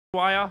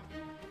Squire,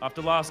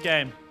 after last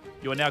game,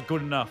 you are now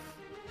good enough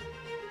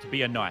to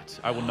be a knight.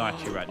 I will knight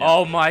you right now.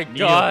 Oh my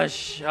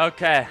gosh.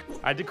 Okay.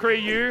 I decree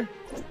you,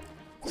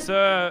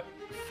 Sir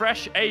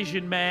Fresh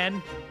Asian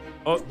Man,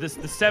 the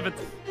 7th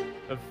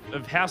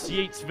of House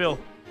Yeatsville.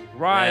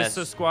 Rise, Yes.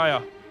 Sir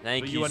Squire.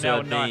 Thank for you, are now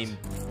a Sir knight. Beam.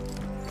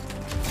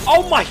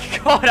 Oh my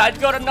god, I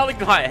got another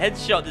guy.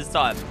 Headshot this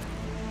time.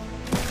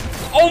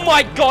 Oh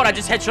my god, I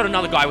just headshot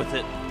another guy with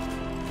it.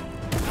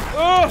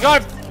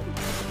 Got him.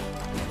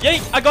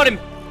 Yeet, I got him.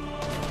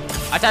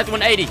 I tapped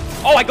 180.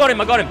 Oh, I got him.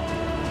 I got him.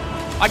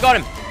 I got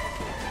him.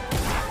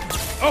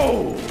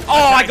 Oh,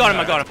 I got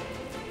him. I got him.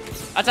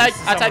 I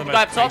tapped the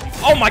guy up top.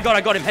 Oh my god, I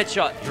got him.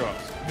 Headshot.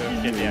 Drops.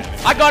 Get the enemy.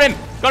 I got him.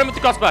 Got him with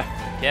the crossbow.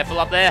 Careful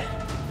up there.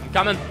 I'm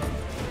coming.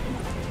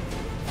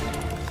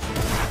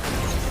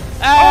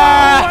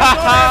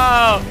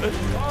 Oh!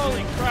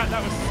 Holy crap,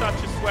 that was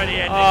such a sweaty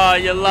ending. Oh,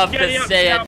 you love to Getting see up it.